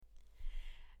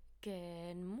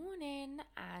Good morning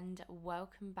and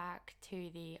welcome back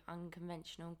to the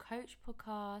Unconventional Coach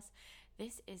podcast.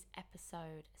 This is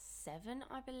episode 7,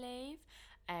 I believe.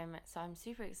 So I'm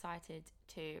super excited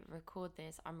to record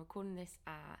this. I'm recording this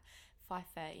at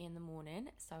 5:30 in the morning,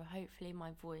 so hopefully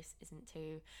my voice isn't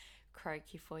too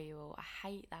croaky for you all. I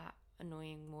hate that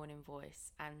annoying morning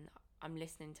voice, and I'm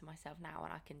listening to myself now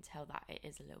and I can tell that it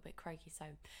is a little bit croaky, so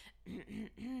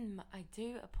I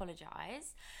do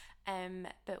apologise.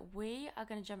 But we are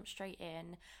going to jump straight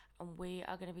in and we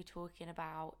are going to be talking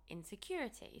about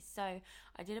insecurities. So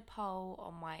I did a poll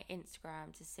on my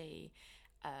Instagram to see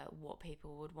what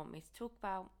people would want me to talk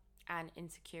about, and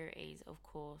insecurities, of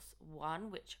course, one,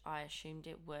 which I assumed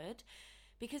it would,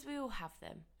 because we all have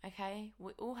them, okay?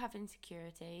 We all have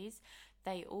insecurities.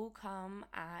 They all come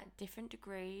at different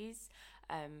degrees.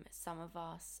 Some of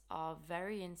us are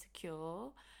very insecure.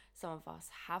 Some of us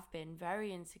have been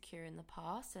very insecure in the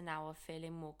past and now are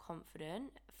feeling more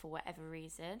confident for whatever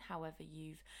reason. However,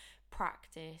 you've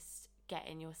practiced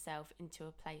getting yourself into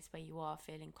a place where you are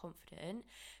feeling confident.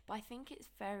 But I think it's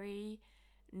very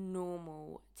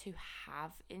normal to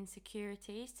have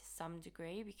insecurities to some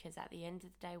degree, because at the end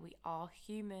of the day we are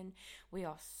human, we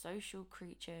are social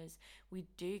creatures, we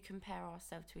do compare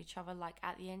ourselves to each other. Like,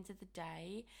 at the end of the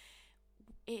day,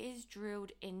 it is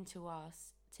drilled into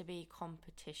us to be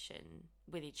competition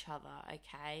with each other,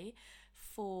 okay,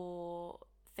 for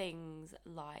things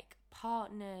like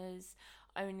partners.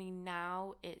 Only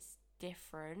now it's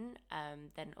different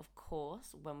than, of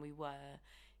course, when we were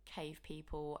cave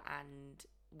people and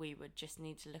we would just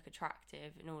need to look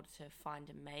attractive in order to find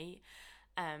a mate.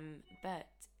 But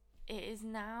it is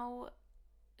now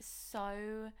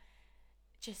so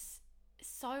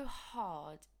so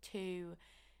hard to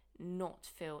not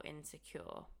feel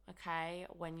insecure, okay?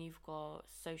 When you've got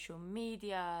social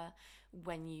media,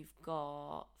 when you've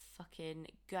got fucking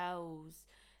girls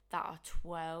that are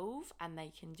 12 and they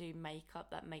can do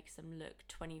makeup that makes them look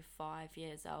 25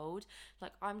 years old.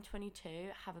 Like, I'm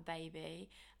 22, have a baby,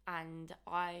 and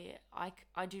I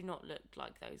do not look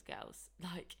like those girls.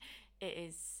 Like, it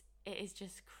is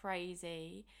just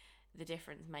crazy the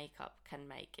difference makeup can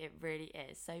make. It really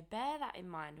is. So bear that in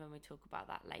mind when we talk about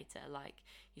that later. Like,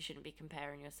 you shouldn't be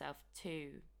comparing yourself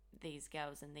to these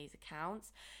girls and these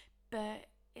accounts, but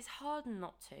it's hard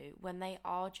not to when they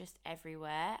are just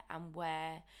everywhere, and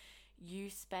where you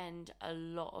spend a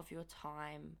lot of your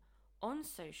time on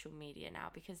social media now,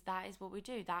 because that is what we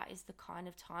do. That is the kind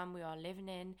of time we are living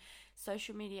in.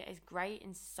 Social media is great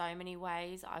in so many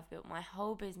ways. I've built my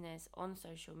whole business on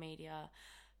social media,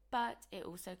 but it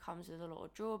also comes with a lot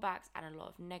of drawbacks and a lot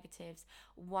of negatives.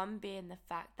 One being the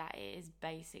fact that it is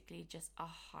basically just a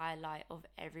highlight of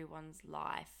everyone's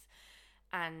life,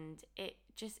 and it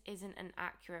just isn't an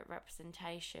accurate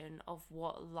representation of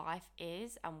what life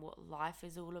is and what life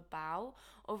is all about.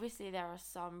 Obviously, there are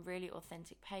some really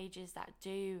authentic pages that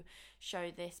do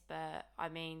show this, but I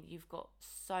mean, you've got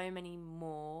so many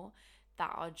more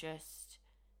that are just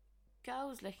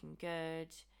girls looking good,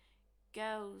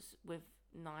 girls with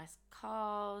nice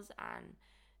cars, and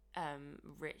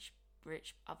rich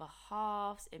other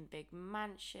halves in big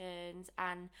mansions.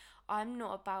 And I'm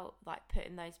not about like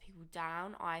putting those people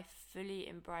down. I fully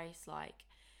embrace like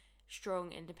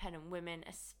strong independent women,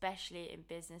 especially in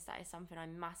business. That is something I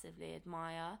massively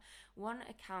admire. One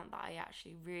account that I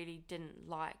actually really didn't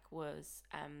like was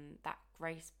that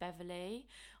Grace Beverly.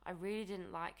 I really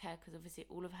didn't like her because obviously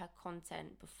all of her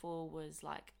content before was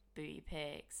like booty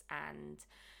pics and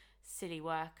silly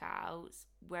workouts,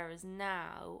 whereas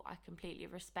now I completely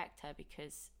respect her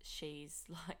because she's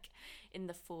like in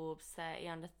the Forbes 30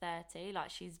 under 30. Like,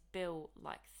 she's built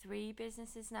like 3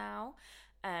 businesses now,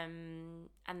 and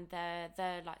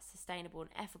they're like sustainable and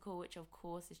ethical, which of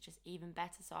course is just even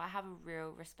better. So I have a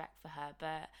real respect for her.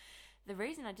 But the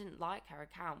reason I didn't like her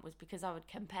account was because I would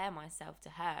compare myself to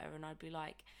her and I'd be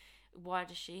like, why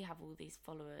does she have all these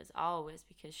followers? Oh, it's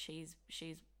because she's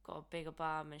got a bigger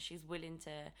bum and she's willing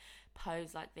to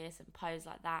pose like this and pose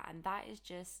like that, and that is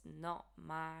just not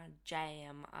my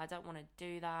jam. I don't want to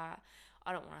do that.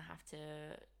 I don't want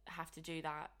to have to do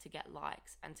that to get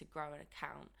likes and to grow an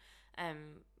account.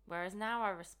 Whereas now I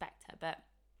respect her. But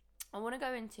I want to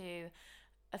go into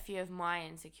a few of my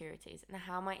insecurities and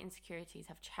how my insecurities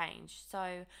have changed.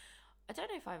 So I don't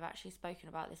know if I've actually spoken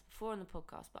about this before on the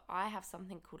podcast, but I have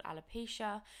something called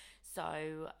alopecia.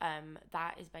 So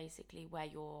that is basically where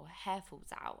your hair falls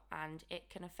out, and it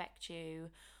can affect you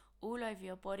all over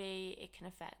your body. It can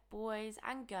affect boys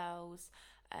and girls.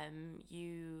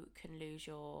 You can lose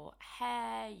your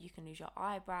hair, you can lose your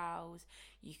eyebrows,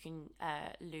 you can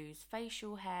lose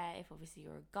facial hair if obviously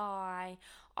you're a guy.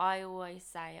 I always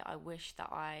say I wish that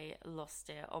I lost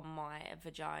it on my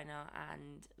vagina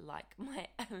and like my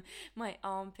my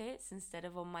armpits instead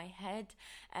of on my head.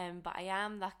 But I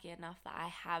am lucky enough that I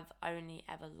have only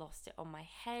ever lost it on my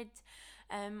head.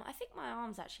 I think my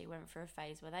arms actually went through a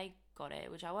phase where they got it,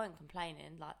 which I weren't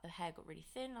complaining. Like the hair got really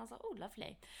thin. I was like, oh,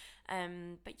 lovely.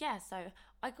 But yeah, so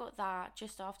I got that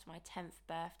just after my 10th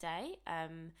birthday,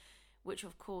 which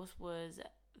of course was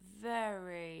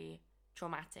very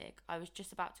traumatic. I was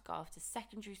just about to go off to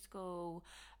secondary school,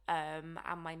 and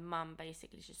my mum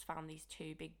basically just found these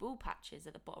two big bald patches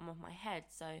at the bottom of my head.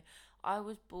 So I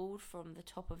was bald from the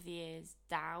top of the ears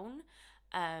down.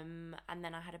 And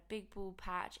then I had a big bald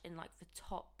patch in like the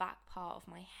top back part of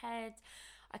my head.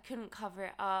 I couldn't cover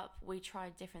it up. We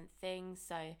tried different things.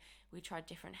 So we tried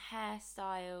different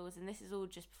hairstyles, and this is all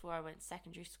just before I went to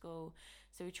secondary school.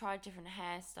 So we tried different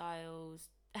hairstyles,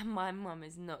 and my mum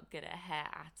is not good at hair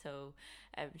at all.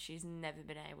 She's never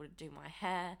been able to do my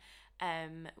hair.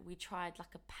 We tried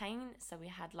like a paint. So we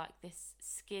had like this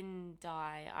skin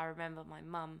dye. I remember my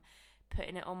mum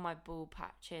putting it on my bald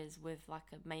patches with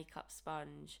like a makeup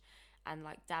sponge and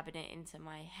like dabbing it into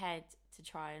my head to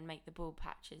try and make the bald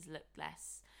patches look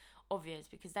less obvious,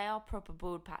 because they are proper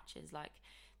bald patches. Like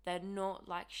they're not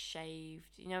like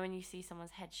shaved. You know when you see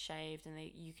someone's head shaved and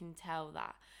you can tell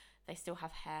that they still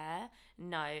have hair?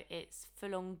 No, it's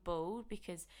full on bald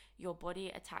because your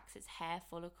body attacks its hair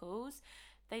follicles.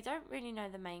 They don't really know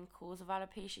the main cause of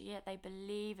alopecia yet. They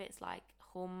believe it's like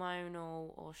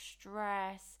hormonal or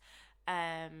stress.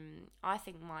 I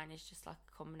think mine is just like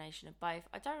a combination of both.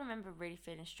 I don't remember really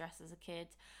feeling stressed as a kid,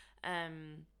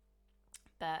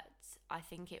 but I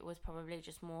think it was probably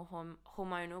just more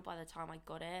hormonal by the time I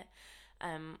got it.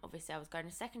 Obviously I was going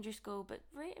to secondary school, but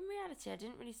in reality I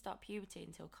didn't really start puberty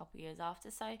until a couple of years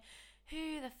after, so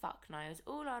who the fuck knows?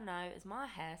 All I know is my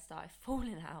hair started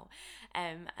falling out,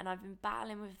 and I've been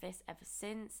battling with this ever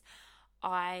since.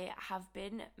 I have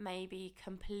been maybe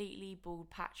completely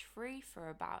bald patch free for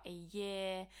about a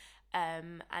year,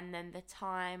 and then the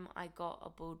time I got a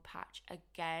bald patch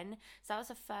again, so that was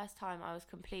the first time I was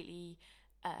completely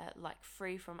like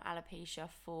free from alopecia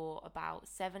for about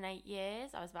 7-8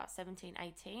 years. I was about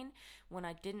 17-18 when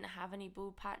I didn't have any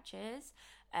bald patches,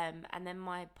 and then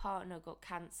my partner got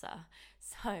cancer,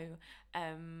 so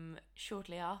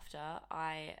shortly after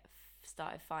I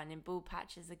started finding bald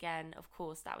patches again. Of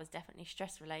course, that was definitely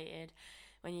stress related.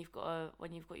 When you've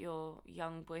got your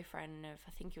young boyfriend of,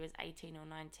 I think he was 18 or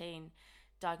 19,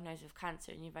 diagnosed with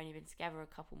cancer, and you've only been together a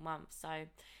couple months, so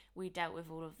we dealt with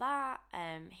all of that.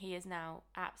 He is now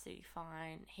absolutely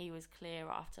fine. He was clear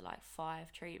after like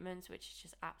 5 treatments, which is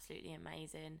just absolutely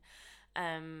amazing.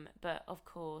 But of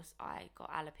course I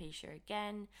got alopecia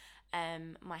again.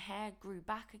 My hair grew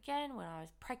back again when I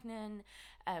was pregnant,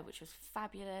 which was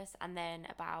fabulous. And then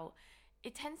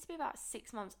it tends to be about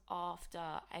 6 months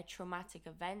after a traumatic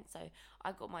event. So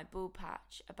I got my bald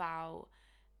patch about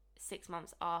 6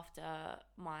 months after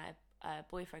my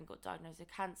boyfriend got diagnosed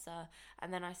with cancer,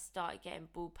 and then I started getting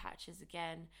bald patches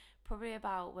again probably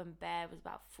about when Bear was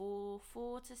about 4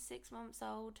 to 6 months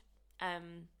old.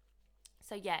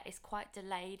 So yeah, it's quite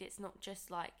delayed. It's not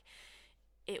just like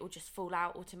it will just fall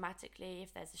out automatically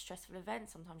if there's a stressful event.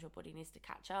 Sometimes your body needs to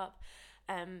catch up.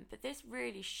 But this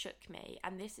really shook me,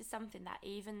 and this is something that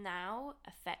even now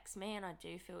affects me, and I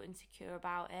do feel insecure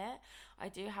about it. I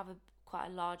do have quite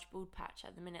a large bald patch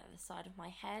at the minute at the side of my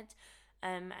head,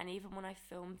 and even when I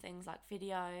film things like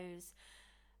videos,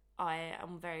 I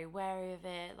am very wary of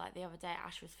it. Like the other day,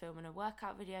 Ash was filming a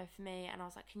workout video for me, and I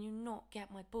was like, can you not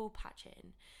get my bald patch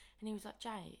in? And he was like,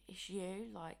 Jay, it's you,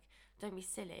 like, don't be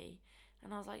silly.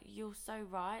 And I was like, you're so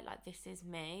right, like, this is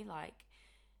me. Like,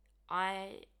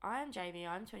 I am Jamie,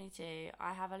 I'm 22,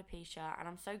 I have alopecia, and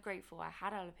I'm so grateful I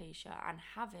had alopecia and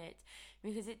have it,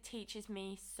 because it teaches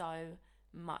me so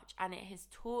much, and it has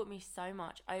taught me so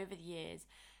much over the years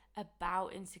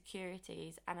about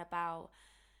insecurities and about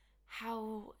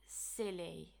how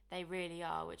silly they really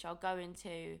are, which I'll go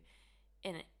into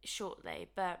in shortly.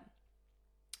 But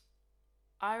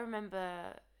I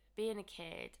remember being a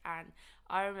kid, and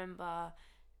I remember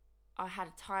I had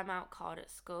a timeout card at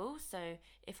school, so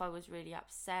if I was really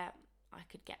upset, I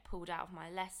could get pulled out of my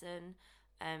lesson,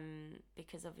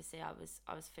 because obviously I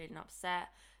was feeling upset.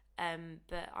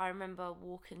 But I remember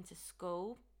walking to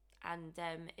school, and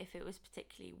if it was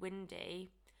particularly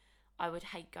windy, I would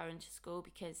hate going to school,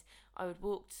 because I would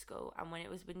walk to school, and when it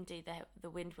was windy, the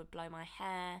wind would blow my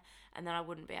hair, and then I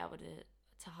wouldn't be able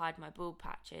to hide my bald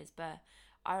patches. But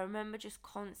I remember just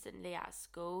constantly at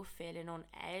school feeling on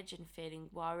edge and feeling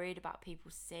worried about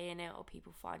people seeing it or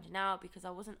people finding out, because I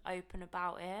wasn't open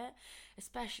about it,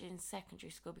 especially in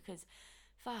secondary school, because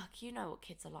fuck, you know what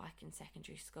kids are like in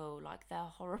secondary school, like they're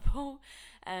horrible.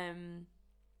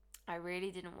 I really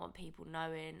didn't want people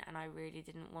knowing, and I really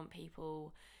didn't want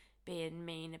people being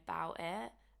mean about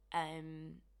it.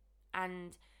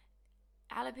 And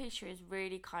alopecia is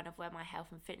really kind of where my health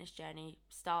and fitness journey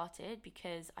started,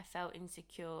 because I felt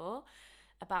insecure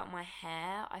about my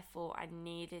hair. I thought I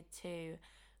needed to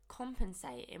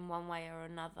compensate in one way or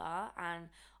another, and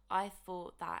I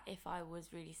thought that if I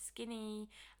was really skinny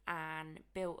and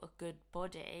built a good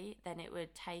body, then it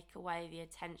would take away the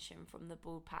attention from the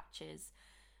bald patches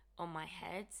on my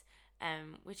head,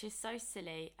 which is so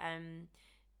silly.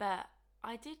 But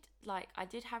I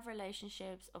did have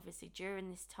relationships obviously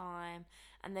during this time,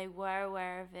 and they were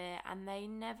aware of it, and it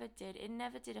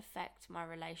never did affect my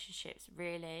relationships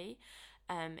really.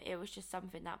 It was just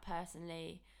something that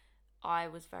personally I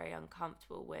was very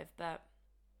uncomfortable with. But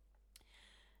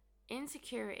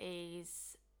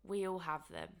insecurities, we all have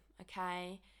them,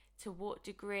 okay? To what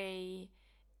degree?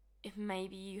 If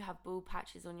maybe you have bald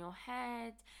patches on your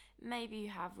head, maybe you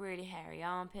have really hairy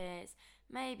armpits,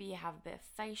 maybe you have a bit of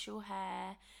facial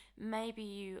hair, maybe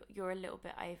you're a little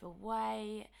bit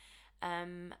overweight.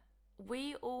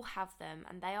 We all have them,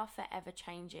 and they are forever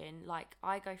changing. Like,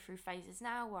 I go through phases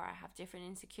now where I have different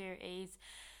insecurities,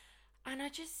 and I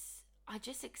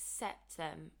just accept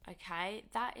them, okay?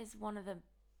 That is one of the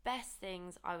best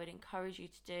things I would encourage you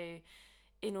to do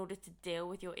in order to deal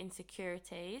with your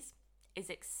insecurities, is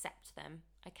accept them,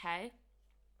 okay?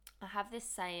 I have this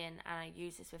saying, and I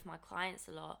use this with my clients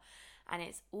a lot, and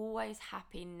it's always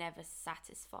happy, never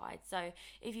satisfied. So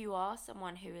if you are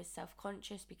someone who is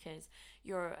self-conscious because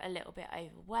you're a little bit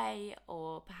overweight,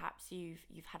 or perhaps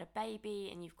you've had a baby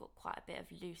and you've got quite a bit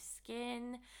of loose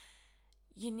skin,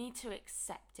 you need to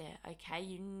accept it, okay?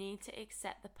 You need to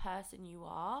accept the person you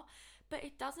are, but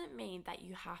it doesn't mean that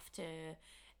you have to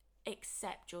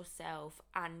accept yourself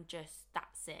and just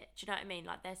that's it. Do you know what I mean?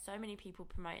 Like, there's so many people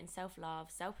promoting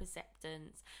self-love,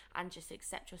 self-acceptance, and just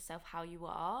accept yourself how you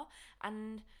are.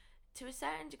 And to a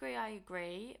certain degree I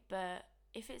agree, but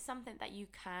if it's something that you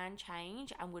can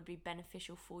change and would be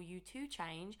beneficial for you to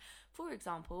change, for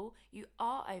example, you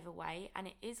are overweight and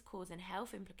it is causing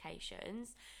health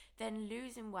implications, then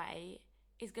losing weight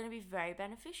is going to be very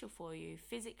beneficial for you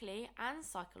physically and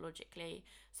psychologically.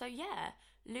 So yeah,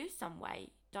 lose some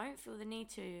weight. Don't feel the need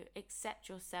to accept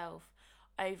yourself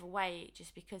overweight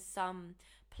just because some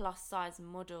plus size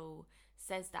model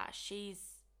says that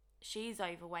she's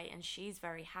overweight and she's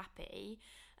very happy.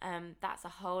 That's a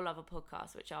whole other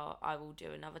podcast which I will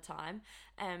do another time.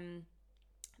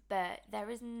 But there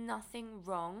is nothing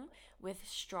wrong with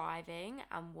striving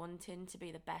and wanting to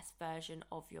be the best version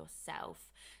of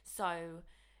yourself. So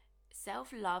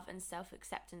self-love and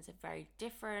self-acceptance are very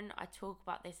different. I talk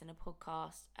about this in a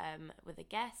podcast with a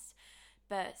guest.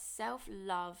 But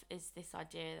self-love is this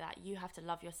idea that you have to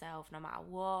love yourself no matter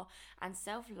what. And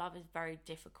self-love is very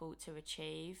difficult to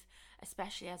achieve,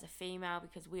 especially as a female,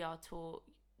 because we are taught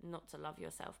not to love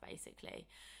yourself, basically.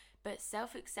 But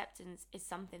self-acceptance is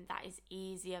something that is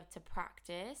easier to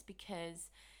practice because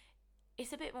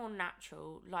it's a bit more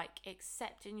natural. Like,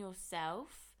 accepting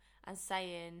yourself and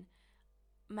saying,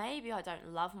 maybe I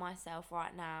don't love myself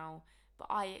right now, but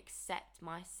I accept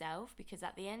myself because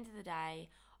at the end of the day,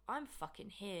 I'm fucking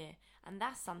here, and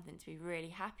that's something to be really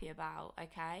happy about,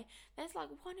 okay? There's like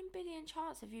 1 in a billion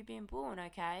chance of you being born,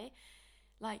 okay?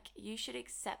 Like, you should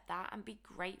accept that and be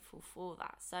grateful for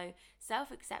that. So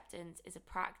self-acceptance is a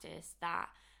practice that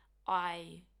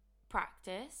I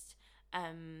practiced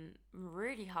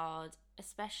really hard,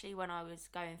 especially when I was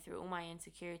going through all my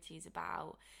insecurities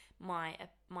about my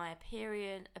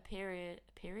appearance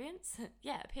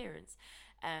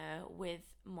with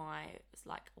my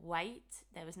like weight.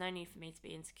 There was no need for me to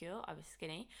be insecure. I was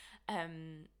skinny,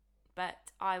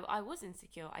 but I was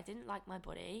insecure. I didn't like my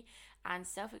body, and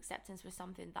self-acceptance was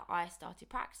something that I started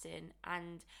practicing.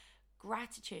 And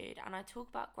gratitude, and I talk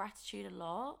about gratitude a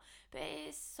lot, but it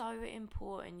is so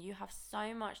important. You have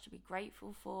so much to be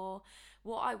grateful for.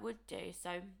 What I would do,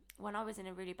 so when I was in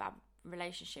a really bad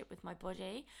relationship with my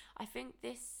body, I think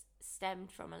this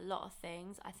stemmed from a lot of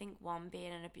things. I think one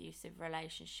being an abusive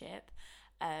relationship,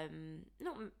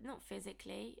 not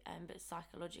physically, but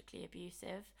psychologically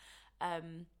abusive.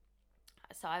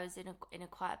 So I was in a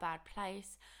quite a bad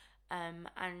place, and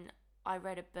I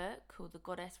read a book called The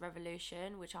Goddess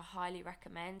Revolution, which I highly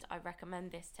recommend. I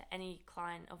recommend this to any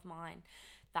client of mine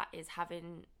that is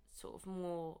having sort of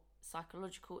more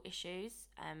psychological issues,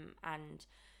 and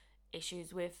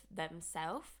issues with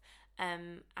themselves.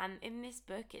 And in this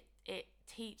book, it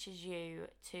teaches you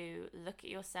to look at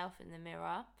yourself in the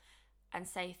mirror and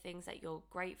say things that you're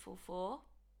grateful for,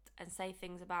 and say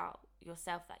things about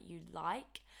yourself that you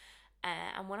like.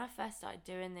 And when I first started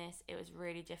doing this, it was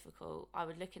really difficult. I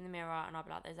would look in the mirror and I'd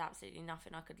be like, there's absolutely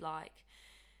nothing I could like.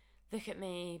 Look at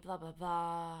me, blah, blah,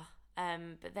 blah.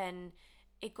 But then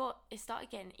it started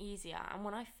getting easier. And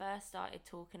when I first started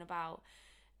talking about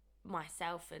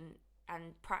myself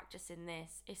and practicing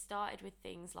this, it started with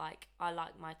things like, I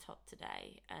like my top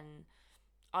today, and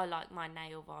I like my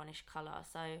nail varnish colour.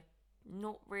 So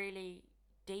not really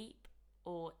deep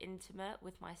or intimate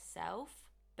with myself.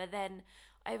 But then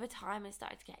over time it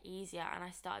started to get easier, and I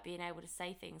started being able to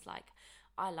say things like,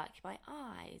 I like my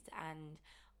eyes, and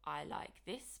I like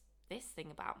this thing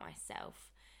about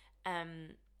myself.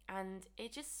 And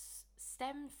it just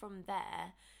stemmed from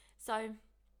there. So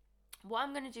what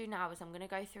I'm going to do now is I'm going to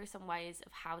go through some ways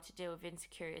of how to deal with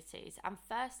insecurities. And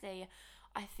firstly,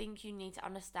 I think you need to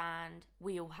understand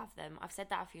we all have them. I've said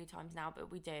that a few times now,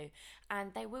 but we do.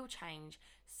 And they will change.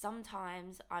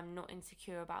 Sometimes I'm not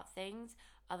insecure about things.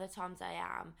 Other times I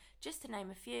am. Just to name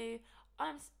a few,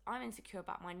 I'm insecure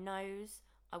about my nose.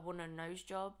 I want a nose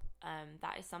job.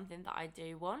 That is something that I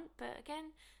do want. But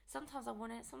again, sometimes I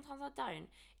want it, sometimes I don't.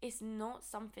 It's not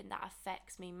something that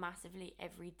affects me massively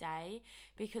every day,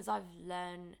 because I've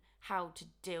learned how to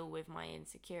deal with my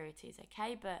insecurities,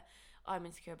 okay? But I'm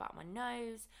insecure about my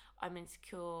nose. I'm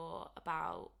insecure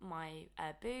about my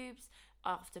boobs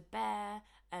after Bear.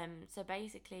 So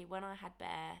basically, when I had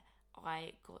Bear,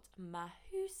 I got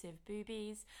massive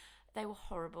boobies. They were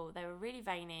horrible. They were really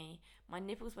veiny. My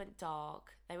nipples went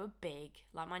dark. They were big,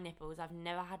 like my nipples. I've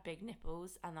never had big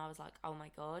nipples, and I was like, oh my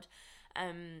God.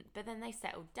 But then they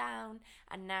settled down,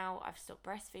 and now I've stopped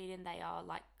breastfeeding. They are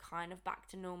like kind of back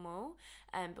to normal.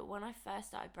 But when I first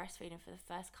started breastfeeding for the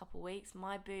first couple of weeks,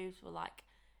 my boobs were like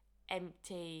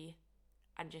empty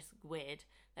and just weird.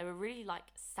 They were really like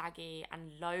saggy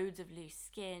and loads of loose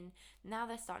skin. Now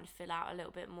they're starting to fill out a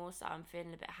little bit more, so I'm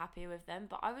feeling a bit happier with them.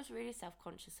 But I was really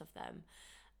self-conscious of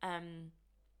them.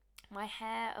 My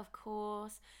hair, of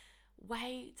course.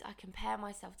 Weight, I compare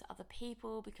myself to other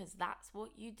people because that's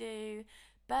what you do.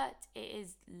 But it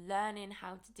is learning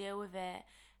how to deal with it,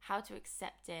 how to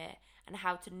accept it, and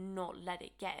how to not let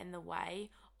it get in the way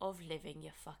of living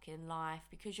your fucking life,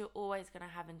 because you're always going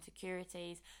to have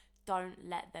insecurities. Don't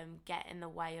let them get in the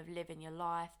way of living your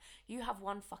life. You have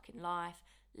one fucking life.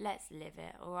 Let's live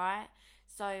it, alright?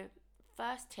 So,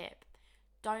 first tip,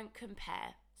 don't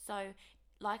compare. So,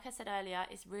 like I said earlier,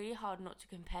 it's really hard not to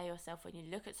compare yourself when you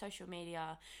look at social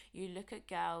media. You look at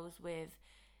girls with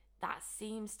that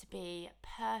seems to be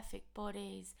perfect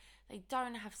bodies. They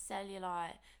don't have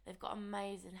cellulite. They've got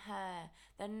amazing hair.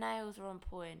 Their nails are on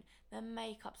point. Their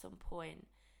makeup's on point.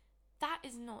 That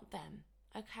is not them.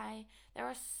 Okay, there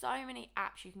are so many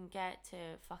apps you can get to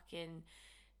fucking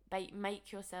make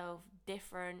yourself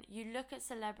different. You look at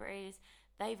celebrities,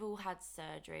 they've all had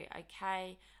surgery,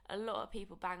 okay? A lot of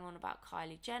people bang on about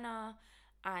Kylie Jenner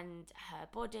and her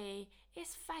body.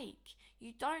 It's fake.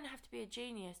 You don't have to be a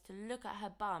genius to look at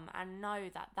her bum and know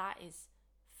that that is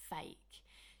fake.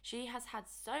 She has had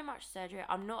so much surgery.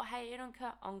 I'm not hating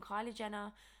on Kylie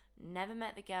Jenner. Never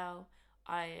met the girl.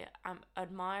 I am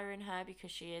admiring her because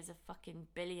she is a fucking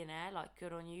billionaire. Like,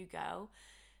 good on you, girl.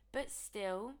 But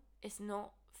still, it's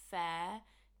not fair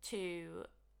to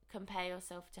compare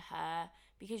yourself to her,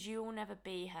 because you will never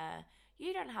be her.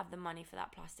 You don't have the money for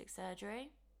that plastic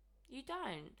surgery. You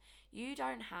don't. You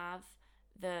don't have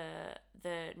the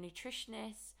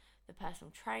nutritionist, the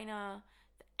personal trainer,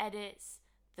 the edits,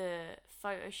 the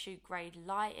photo shoot grade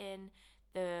lighting,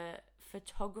 the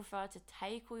photographer to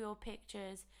take all your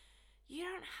pictures. You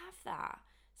don't have that.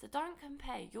 So don't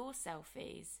compare your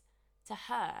selfies to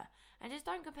her. And just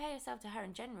don't compare yourself to her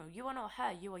in general. You are not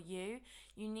her. You are you.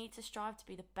 You need to strive to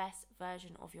be the best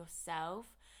version of yourself,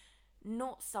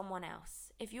 not someone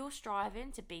else. If you're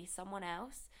striving to be someone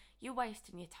else, you're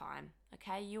wasting your time.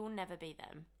 Okay? You will never be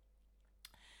them.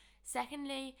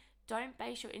 Secondly, don't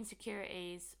base your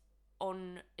insecurities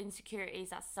on insecurities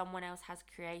that someone else has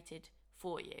created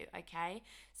for you, okay?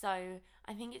 So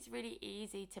I think it's really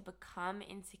easy to become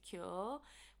insecure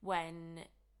when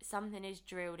something is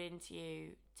drilled into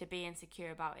you to be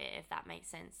insecure about it, if that makes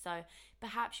sense. So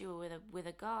perhaps you were with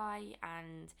a guy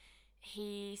and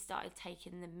he started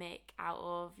taking the mick out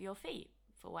of your feet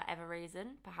for whatever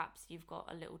reason. Perhaps you've got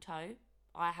a little toe.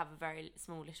 I have a very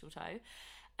small little toe.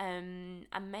 And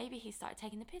maybe he started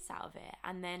taking the piss out of it,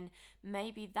 and then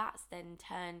maybe that's then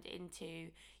turned into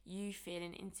you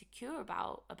feeling insecure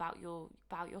about your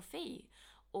feet,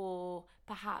 or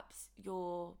perhaps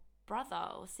you're brother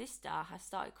or sister has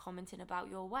started commenting about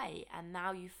your weight and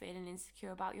now you're feeling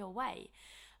insecure about your weight.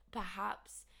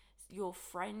 Perhaps your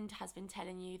friend has been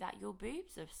telling you that your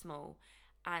boobs are small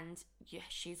and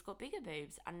she's got bigger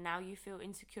boobs, and now you feel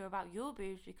insecure about your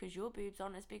boobs because your boobs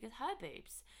aren't as big as her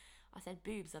boobs. I said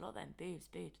boobs a lot then.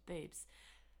 Boobs.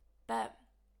 But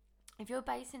if you're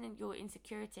basing your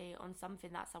insecurity on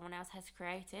something that someone else has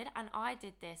created, and I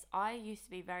did this, I used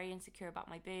to be very insecure about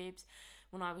my boobs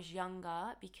when I was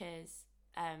younger because,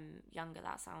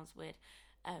 that sounds weird,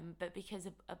 but because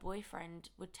a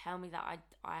boyfriend would tell me that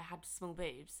I had small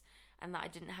boobs and that I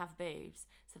didn't have boobs.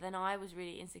 So then I was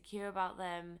really insecure about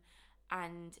them,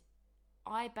 and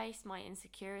I based my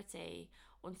insecurity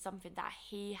on something that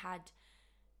he had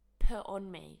put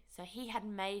on me. So he had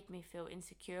made me feel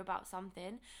insecure about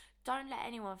something. Don't let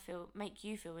anyone make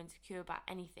you feel insecure about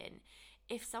anything.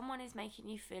 If someone is making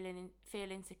you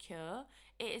feel insecure,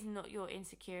 it is not your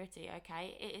insecurity,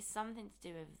 okay? It is something to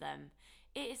do with them.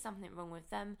 It is something wrong with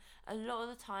them. A lot of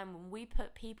the time when we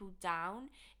put people down,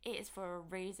 it is for a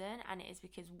reason, and it is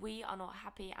because we are not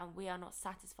happy and we are not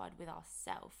satisfied with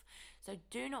ourselves. So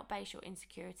do not base your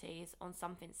insecurities on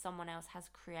something someone else has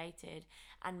created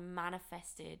and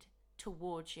manifested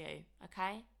towards you,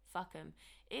 okay? Fuck them.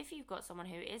 If you've got someone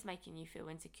who is making you feel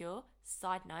insecure,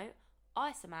 side note,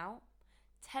 ice them out.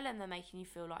 Tell them they're making you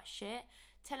feel like shit.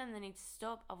 Tell them they need to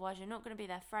stop, otherwise you're not going to be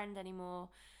their friend anymore.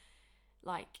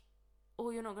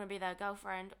 Or you're not going to be their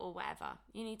girlfriend or whatever.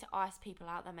 You need to ice people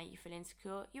out that make you feel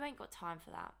insecure. You ain't got time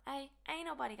for that. Hey, ain't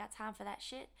nobody got time for that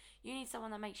shit. You need someone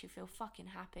that makes you feel fucking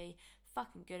happy,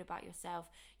 fucking good about yourself.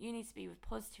 You need to be with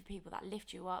positive people that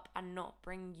lift you up and not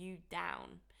bring you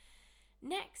down.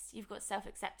 Next, you've got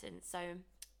self-acceptance. So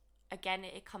again,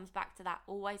 it comes back to that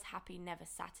always happy, never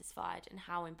satisfied, and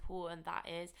how important that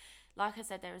is. Like I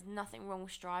said, there is nothing wrong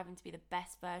with striving to be the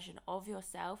best version of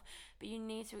yourself, but you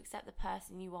need to accept the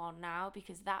person you are now,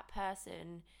 because that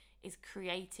person is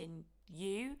creating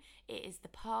you. It is the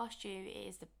past you, it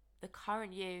is the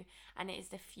current you, and it is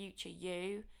the future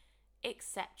you.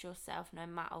 Accept yourself no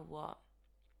matter what.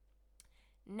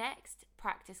 Next,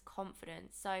 practice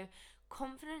confidence. So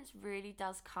confidence really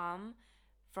does come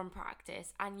from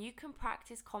practice, and you can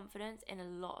practice confidence in a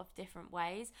lot of different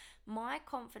ways. My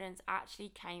confidence actually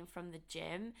came from the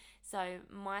gym. So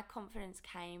my confidence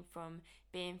came from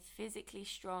being physically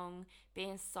strong,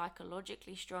 being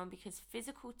psychologically strong, because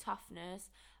physical toughness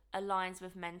aligns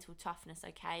with mental toughness,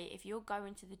 okay? If you're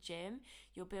going to the gym,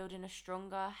 you're building a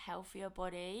stronger, healthier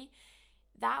body.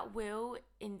 That will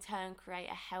in turn create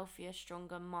a healthier,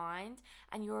 stronger mind,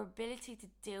 and your ability to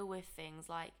deal with things.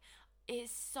 Like,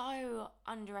 it's so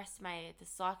underestimated, the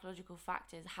psychological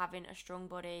factors having a strong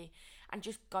body and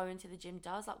just going to the gym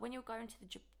does. Like, when you're going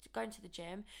to the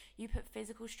gym, you put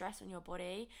physical stress on your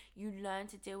body, you learn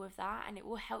to deal with that, and it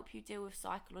will help you deal with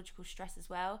psychological stress as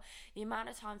well. The amount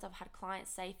of times I've had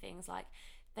clients say things like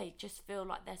they just feel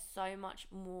like they're so much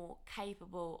more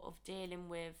capable of dealing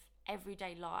with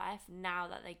everyday life now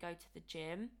that they go to the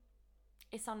gym.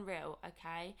 It's unreal,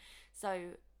 okay? So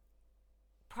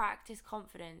practice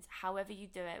confidence however you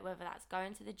do it, whether that's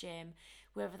going to the gym,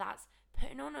 whether that's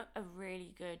putting on a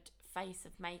really good face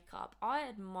of makeup. I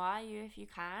admire you if you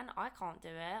can. I can't do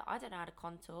it. I don't know how to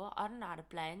contour. I don't know how to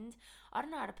blend. I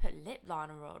don't know how to put lip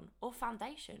liner on or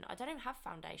foundation. I don't even have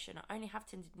foundation. I only have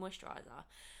tinted moisturizer.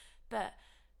 But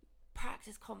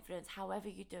practice confidence however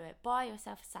you do it. Buy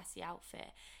yourself a sassy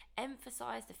outfit.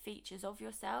 Emphasize the features of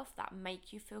yourself that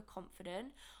make you feel confident.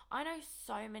 I know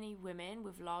so many women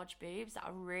with large boobs that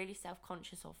are really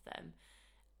self-conscious of them,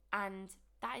 and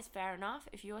that is fair enough.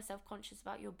 If you're self-conscious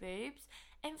about your boobs,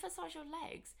 emphasize your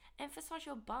legs, emphasize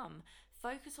your bum.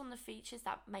 Focus on the features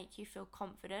that make you feel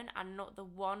confident and not the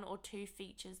one or two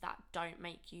features that don't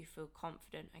make you feel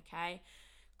confident, okay?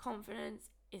 Confidence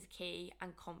is key,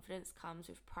 and confidence comes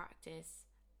with practice,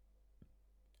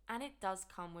 and it does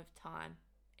come with time.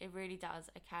 It really does,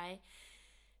 okay?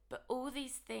 But all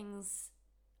these things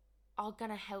are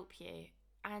going to help you.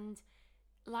 And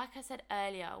like I said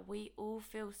earlier, we all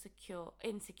feel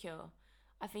insecure.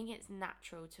 I think it's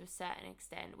natural to a certain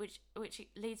extent, which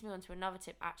leads me on to another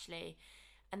tip actually,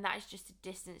 and that is just to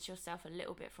distance yourself a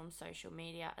little bit from social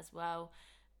media as well.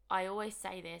 I always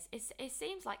say this, it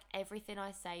seems like everything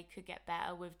I say could get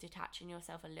better with detaching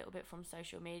yourself a little bit from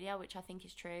social media, which I think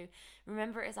is true.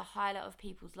 Remember, it is a highlight of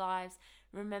people's lives.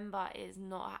 Remember, it is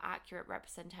not an accurate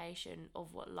representation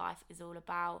of what life is all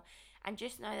about. And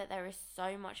just know that there is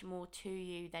so much more to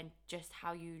you than just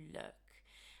how you look.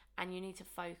 And you need to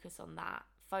focus on that.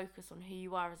 Focus on who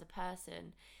you are as a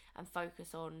person, and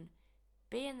focus on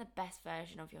being the best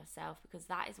version of yourself, because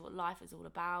that is what life is all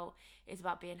about. It's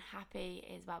about being happy,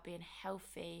 it's about being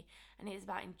healthy, and it's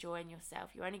about enjoying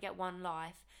yourself. You only get one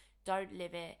life. Don't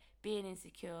live it being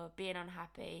insecure, being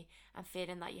unhappy, and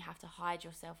feeling that you have to hide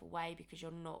yourself away because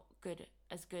you're not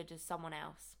as good as someone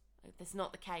else. That's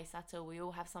not the case at all. We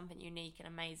all have something unique and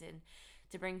amazing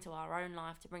to bring to our own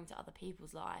life, to bring to other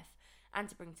people's life, and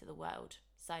to bring to the world.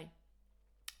 So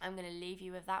I'm going to leave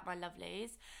you with that, my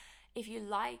lovelies. If you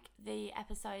like the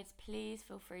episodes, please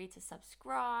feel free to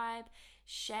subscribe,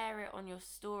 share it on your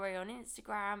story on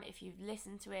Instagram. If you've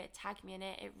listened to it, tag me in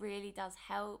it. It really does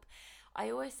help. I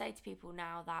always say to people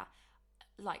now that,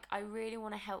 like, I really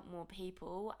want to help more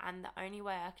people, and the only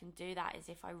way I can do that is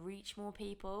if I reach more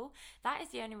people. That is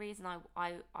the only reason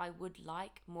I would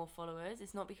like more followers.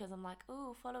 It's not because I'm like,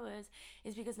 oh, followers.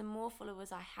 It's because the more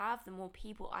followers I have, the more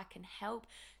people I can help.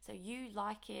 So you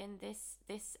liking this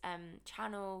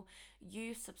channel,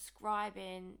 you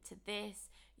subscribing to this,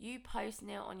 you posting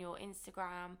it on your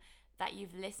Instagram that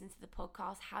you've listened to the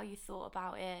podcast, how you thought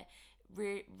about it,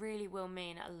 really will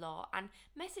mean a lot. And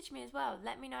message me as well.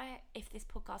 Let me know if this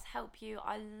podcast helped you.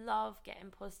 I love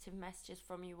getting positive messages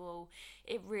from you all.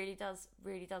 It really does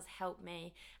help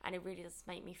me, and it really does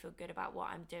make me feel good about what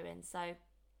I'm doing. So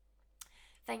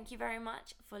thank you very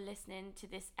much for listening to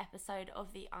this episode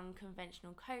of the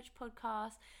Unconventional Coach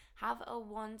podcast. Have a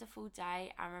wonderful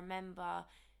day, and remember,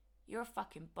 you're a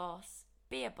fucking boss.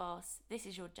 Be a boss. This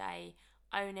is your day.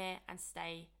 Own it and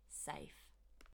stay safe.